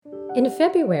In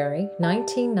February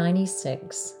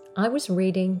 1996, I was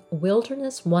reading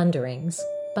Wilderness Wanderings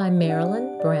by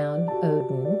Marilyn Brown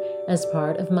Oden as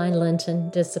part of my Lenten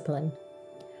discipline.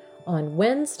 On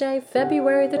Wednesday,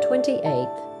 February the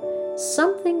 28th,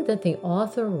 something that the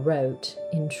author wrote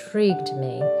intrigued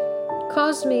me,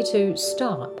 caused me to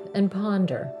stop and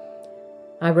ponder.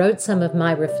 I wrote some of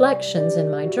my reflections in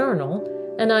my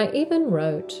journal, and I even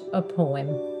wrote a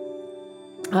poem.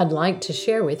 I'd like to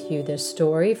share with you this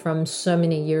story from so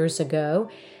many years ago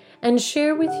and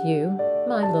share with you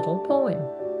my little poem.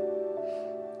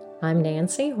 I'm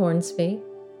Nancy Hornsby,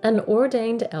 an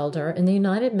ordained elder in the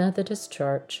United Methodist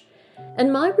Church,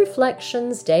 and my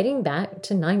reflections dating back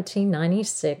to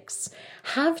 1996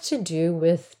 have to do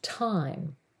with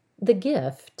time, the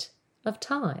gift of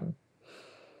time.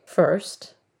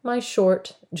 First, my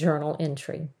short journal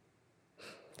entry.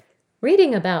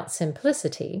 Reading about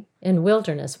simplicity in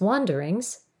Wilderness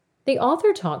Wanderings, the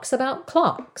author talks about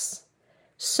clocks.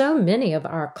 So many of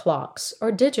our clocks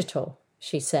are digital,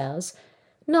 she says,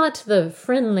 not the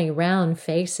friendly round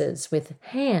faces with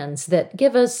hands that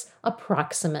give us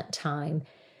approximate time.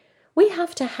 We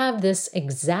have to have this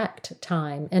exact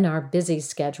time in our busy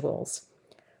schedules.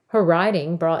 Her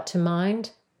writing brought to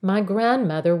mind my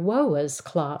grandmother Woa's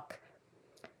clock.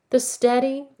 The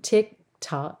steady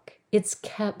tick-tock it's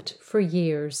kept for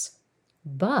years,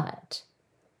 but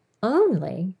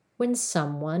only when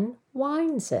someone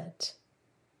winds it.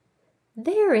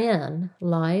 Therein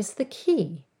lies the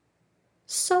key.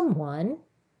 Someone,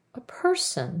 a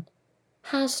person,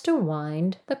 has to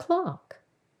wind the clock.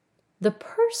 The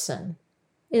person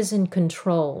is in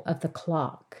control of the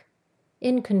clock,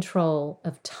 in control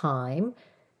of time,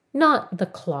 not the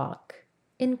clock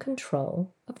in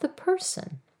control of the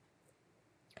person.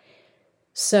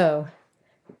 So,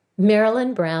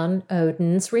 Marilyn Brown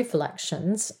Oden's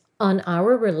reflections on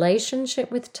our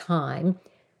relationship with time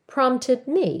prompted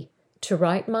me to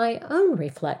write my own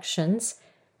reflections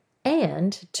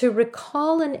and to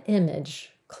recall an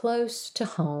image close to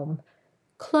home,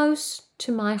 close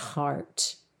to my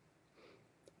heart.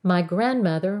 My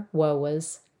grandmother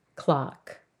Woa's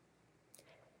clock.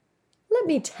 Let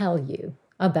me tell you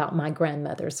about my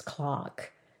grandmother's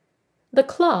clock. The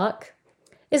clock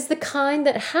is the kind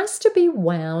that has to be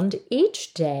wound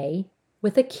each day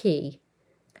with a key.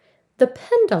 The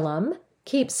pendulum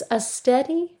keeps a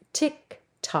steady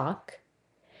tick-tock,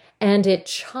 and it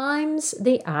chimes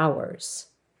the hours,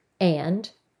 and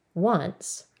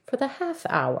once for the half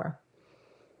hour.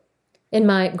 In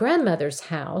my grandmother's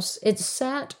house, it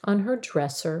sat on her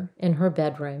dresser in her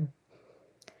bedroom.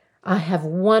 I have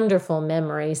wonderful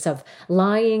memories of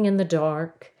lying in the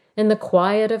dark, in the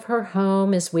quiet of her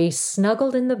home as we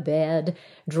snuggled in the bed,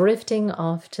 drifting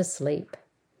off to sleep.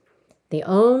 The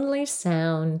only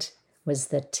sound was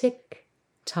the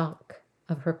tick-tock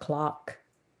of her clock,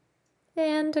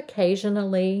 and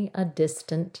occasionally a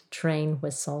distant train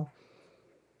whistle.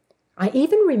 I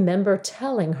even remember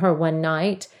telling her one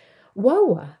night,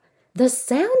 "Woa, the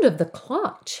sound of the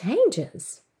clock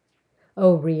changes."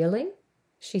 "Oh, really?"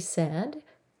 she said.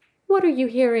 "What are you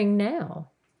hearing now?"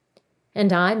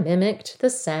 And I mimicked the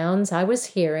sounds I was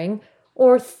hearing,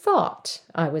 or thought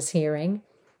I was hearing.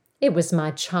 It was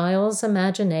my child's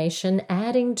imagination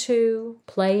adding to,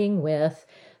 playing with,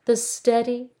 the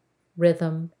steady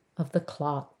rhythm of the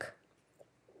clock.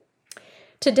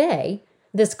 Today,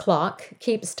 this clock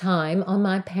keeps time on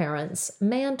my parents'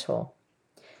 mantle.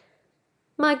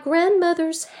 My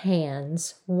grandmother's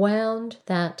hands wound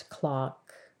that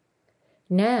clock.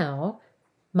 Now,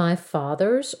 my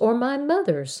father's or my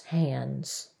mother's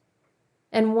hands.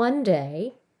 And one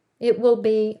day it will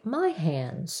be my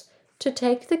hands to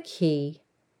take the key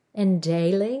and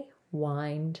daily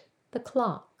wind the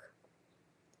clock.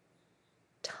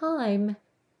 Time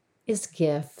is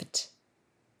gift.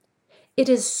 It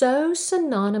is so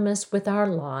synonymous with our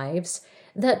lives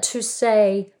that to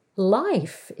say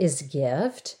life is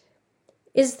gift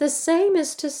is the same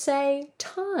as to say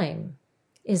time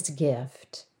is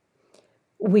gift.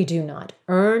 We do not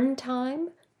earn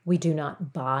time. We do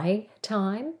not buy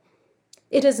time.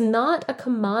 It is not a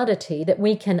commodity that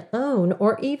we can own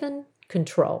or even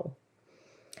control,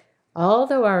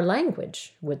 although our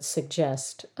language would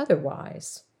suggest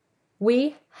otherwise.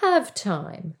 We have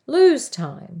time, lose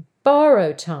time,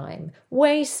 borrow time,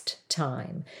 waste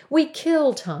time. We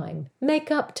kill time,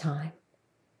 make up time.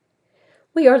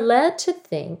 We are led to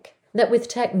think that with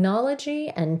technology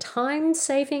and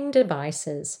time-saving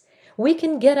devices, we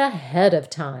can get ahead of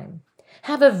time,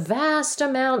 have a vast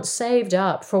amount saved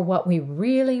up for what we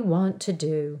really want to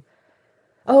do.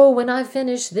 Oh, when I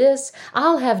finish this,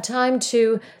 I'll have time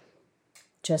to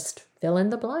just fill in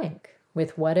the blank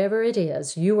with whatever it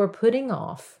is you are putting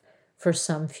off for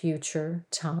some future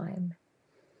time.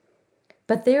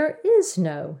 But there is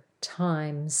no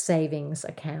time savings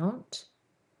account.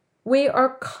 We are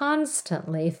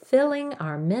constantly filling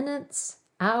our minutes,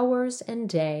 hours, and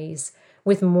days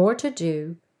with more to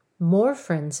do, more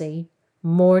frenzy,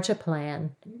 more to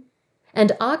plan.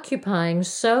 And occupying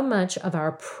so much of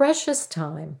our precious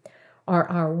time are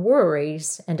our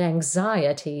worries and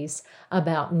anxieties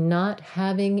about not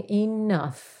having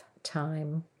enough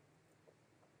time.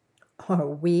 Are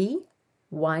we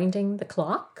winding the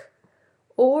clock?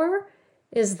 Or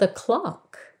is the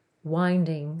clock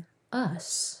winding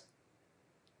us?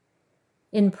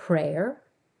 In prayer,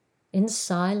 in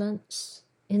silence,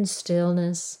 in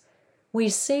stillness, we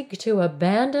seek to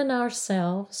abandon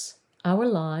ourselves, our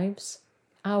lives,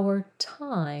 our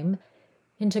time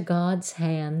into God's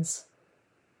hands.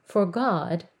 For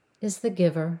God is the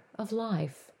giver of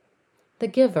life, the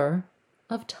giver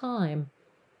of time.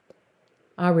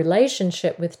 Our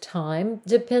relationship with time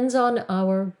depends on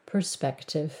our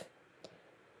perspective.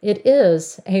 It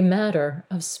is a matter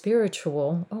of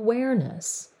spiritual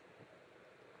awareness.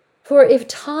 For if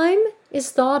time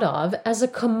is thought of as a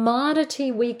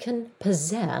commodity we can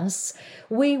possess,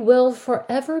 we will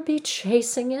forever be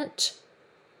chasing it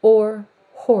or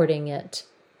hoarding it.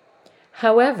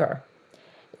 However,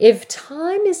 if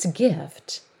time is a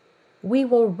gift, we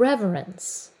will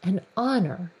reverence and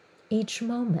honor each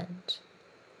moment.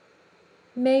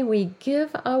 May we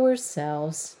give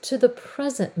ourselves to the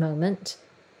present moment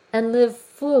and live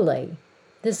fully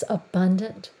this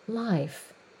abundant life.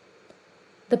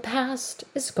 The past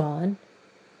is gone.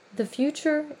 The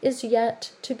future is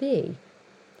yet to be.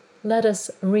 Let us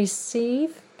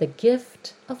receive the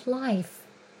gift of life,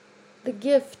 the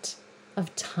gift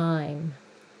of time.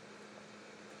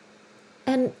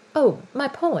 And, my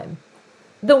poem,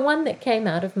 the one that came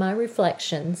out of my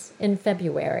reflections in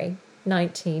February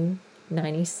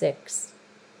 1996.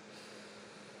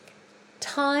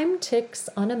 Time ticks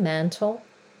on a mantle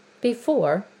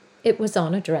before it was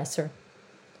on a dresser.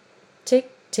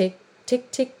 Tick, tick,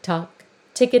 tick, tick, tock,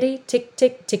 tickety, tick,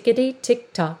 tick, tickety,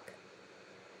 tick, tock.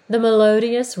 The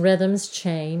melodious rhythms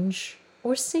change,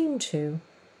 or seem to.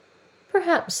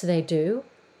 Perhaps they do,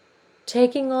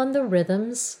 taking on the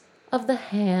rhythms of the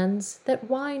hands that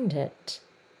wind it.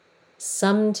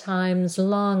 Sometimes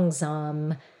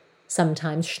langsam,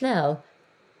 sometimes schnell.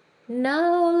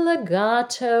 Now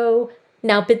legato,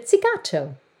 now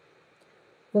pizzicato.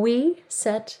 We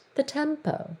set the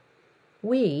tempo.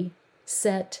 We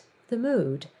set the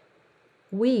mood.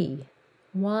 We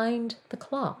wind the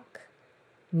clock,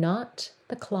 not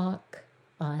the clock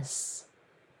us.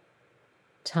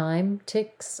 Time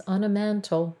ticks on a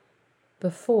mantle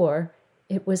before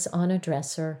it was on a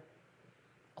dresser.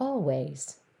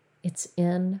 Always it's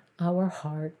in our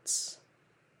hearts.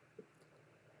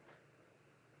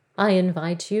 I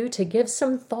invite you to give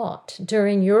some thought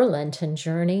during your Lenten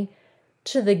journey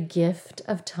to the gift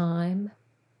of time.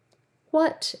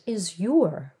 What is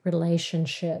your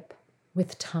relationship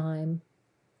with time?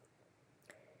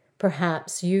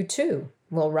 Perhaps you too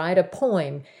will write a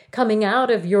poem coming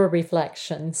out of your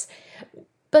reflections.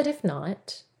 But if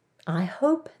not, I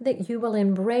hope that you will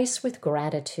embrace with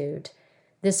gratitude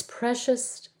this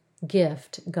precious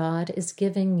gift God is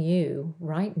giving you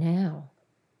right now.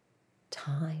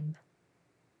 Time.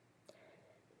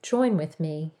 Join with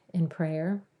me in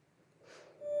prayer.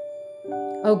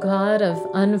 O God of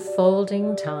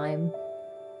unfolding time,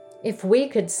 if we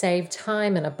could save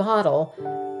time in a bottle,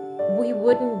 we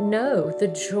wouldn't know the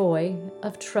joy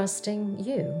of trusting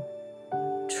you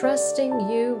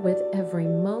with every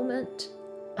moment,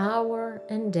 hour,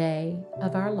 and day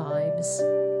of our lives.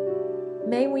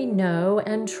 May we know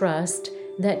and trust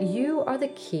that you are the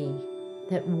key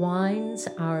that winds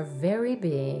our very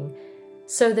being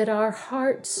so that our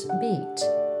hearts beat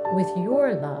with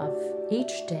your love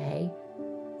each day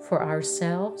for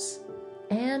ourselves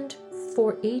and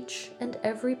for each and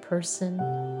every person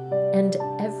and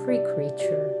every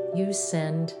creature you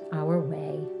send our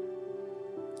way.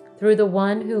 Through the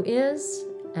one who is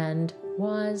and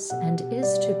was and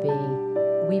is to be,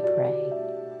 we pray.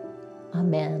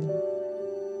 Amen.